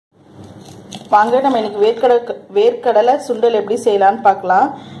வாங்க நம்ம இன்னைக்கு வேர்க்கடலை சுண்டல் எப்படி செய்யலாம்னு பார்க்கலாம்.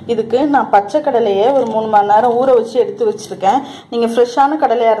 இதுக்கு நான் பச்சை கடலையை ஒரு 3 மணி நேரம் ஊற வச்சு எடுத்து வச்சிருக்கேன். நீங்க ஃப்ரெஷ்ஷான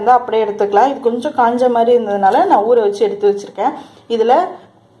கடலையா இருந்தா அப்படியே எடுத்துக்கலாம். இது கொஞ்சம் காஞ்ச மாதிரி இருந்ததுனால நான் ஊற வச்சு எடுத்து வச்சிருக்கேன். இதுல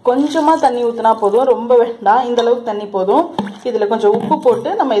கொஞ்சமா தண்ணி ஊத்தினா போதும், ரொம்ப வேண்டாம், இந்த அளவுக்கு தண்ணி போதும். இதுல கொஞ்சம் உப்பு போட்டு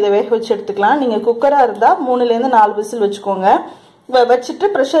நம்ம இதை வேக வச்சு எடுத்துக்கலாம். நீங்க குக்கரா இருந்தா 3 ல இருந்து 4 விசில் வச்சுக்கோங்க. வச்சுட்டு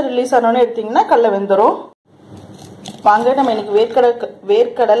ப்ரெஷர் ரிலீஸ் ஆனோன்னு எடுத்தீங்கன்னா கடலை வெந்துடும். வாங்க நம்ம இன்னைக்கு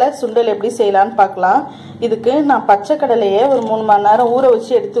வேர்க்கடலை சுண்டல் எப்படி செய்யலாம்னு பார்க்கலாம். இதுக்கு நான் பச்சை கடலையை ஒரு 3 மணி நேரம் ஊற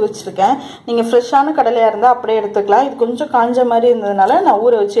வச்சு எடுத்து வச்சிருக்கேன். நீங்க ஃப்ரெஷ்ஷான கடலையா இருந்தா அப்படியே எடுத்துக்கலாம். இது கொஞ்சம் காஞ்ச மாதிரி இருந்ததுனால நான்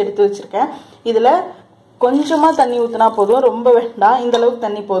ஊற வச்சு எடுத்து வச்சிருக்கேன். இதுல கொஞ்சமா தண்ணி ஊத்தினா போதும், ரொம்ப வேண்டாம், இந்த அளவுக்கு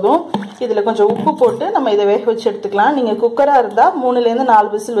தண்ணி போதும். இதுல கொஞ்சம் உப்பு போட்டு நம்ம இதை வேக வச்சு எடுத்துக்கலாம். நீங்க குக்கரா இருந்தா 3 ல இருந்து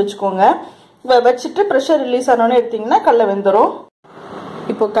 4 விசில் வச்சுக்கோங்க. வச்சுட்டு ப்ரெஷர் ரிலீஸ் ஆனோன்னு எடுத்தீங்கன்னா கடலை வெந்துடும்.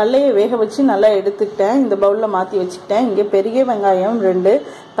 இப்போ கடலையை வேக வச்சு நல்லா எடுத்துக்கிட்டேன். இந்த பவுலில் மாற்றி வச்சுக்கிட்டேன். இங்கே பெரிய வெங்காயம் 2,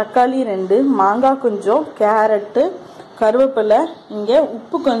 தக்காளி 2, மாங்காய் கொஞ்சம், கேரட்டு, கருவேப்பிலை, இங்கே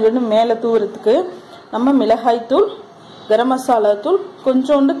உப்பு கொஞ்சோண்டு மேலே தூவுறதுக்கு, நம்ம மிளகாய்த்தூள், கரம் மசாலா தூள்,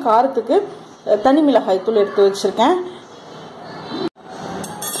 கொஞ்சோண்டு காரத்துக்கு தனி மிளகாய் தூள் எடுத்து வச்சுருக்கேன்.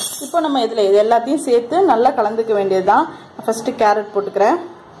 இப்போ நம்ம இதில் இது எல்லாத்தையும் சேர்த்து நல்லா கலந்துக்க வேண்டியது தான். ஃபஸ்ட்டு கேரட் போட்டுக்கிறேன்.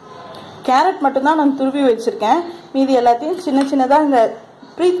 கேரட் மட்டும்தான் நான் துருவி வச்சுருக்கேன். மீதி எல்லாத்தையும் சின்ன சின்னதாக இந்த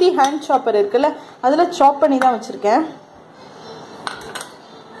பிரீத்தி ஹேண்ட் சாப்பர் இருக்குல்ல, அதில் சாப் பண்ணி தான் வச்சுருக்கேன்.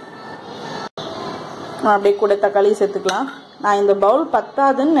 அப்படியே கூட தக்காளி சேர்த்துக்கலாம். நான் இந்த பவுல்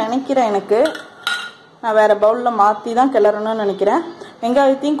பத்தாதுன்னு நினைக்கிறேன். எனக்கு நான் வேறு பவுலில் மாற்றி தான் கிளறணும்னு நினைக்கிறேன்.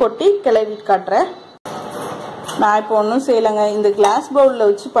 வெங்காயத்தையும் கொட்டி கிளறிட்டு காட்டுறேன். நான் இப்போ ஒன்றும் செய்யலைங்க. இந்த கிளாஸ் பவுலில்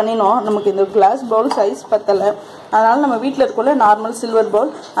வச்சு பண்ணினோம். நமக்கு இந்த கிளாஸ் பவுல் சைஸ் பத்தலை. அதனால் நம்ம வீட்டில் இருக்கக்குள்ள நார்மல் சில்வர்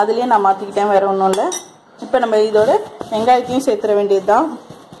பவுல் அதுலேயே நான் மாற்றிக்கிட்டேன், வேறு ஒன்றும் இல்லை. இப்போ நம்ம இதோட வெங்காயத்தையும் சேர்த்துற வேண்டியது தான்.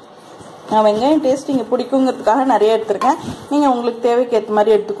 நான் வெங்காயம் டேஸ்ட் இங்கே பிடிக்குங்கிறதுக்காக நிறைய எடுத்துருக்கேன். நீங்கள் உங்களுக்கு தேவைக்கு ஏற்ற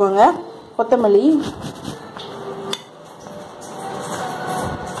மாதிரி எடுத்துக்கோங்க. கொத்தமல்லி,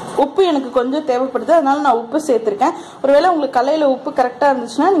 உப்பு எனக்கு கொஞ்சம் தேவைப்படுது, அதனால நான் உப்பு சேர்த்துருக்கேன். ஒருவேளை உங்களுக்கு கலையில் உப்பு கரெக்டாக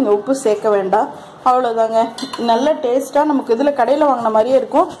இருந்துச்சுன்னா நீங்கள் உப்பு சேர்க்க வேண்டாம். அவ்வளோதாங்க. நல்ல டேஸ்ட்டாக நமக்கு இதில் கடையில் வாங்கின மாதிரியே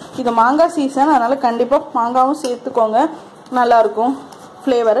இருக்கும். இது மாங்காய் சீசன், அதனால் கண்டிப்பாக மாங்காவும் சேர்த்துக்கோங்க. நல்லாயிருக்கும்,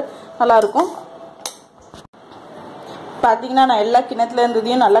 ஃப்ளேவர் நல்லாயிருக்கும். பார்த்தீங்கன்னா நான் எல்லா கிணத்துல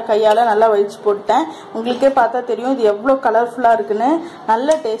இருந்ததையும் நல்லா கையால் நல்லா வலிச்சு போட்டேன். உங்களுக்கே பார்த்தா தெரியும் இது எவ்வளோ கலர்ஃபுல்லாக இருக்குன்னு.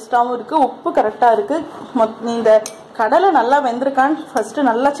 நல்ல டேஸ்ட்டாகவும் இருக்குது, உப்பு கரெக்டாக இருக்குது. இந்த கடலை நல்லா வெந்திருக்கான்னு ஃபஸ்ட்டு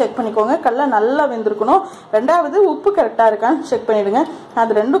நல்லா செக் பண்ணிக்கோங்க. கடலை நல்லா வெந்திருக்கணும். 2வது உப்பு கரெக்டாக இருக்கான்னு செக் பண்ணிவிடுங்க.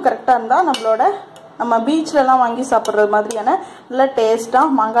 அது 2ம் கரெக்டாக இருந்தால் நம்ம பீச்லலாம் வாங்கி சாப்பிட்றது மாதிரியான நல்ல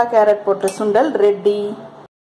டேஸ்ட்டாக மாங்காய் கேரட் போட்டு சுண்டல் ரெடி.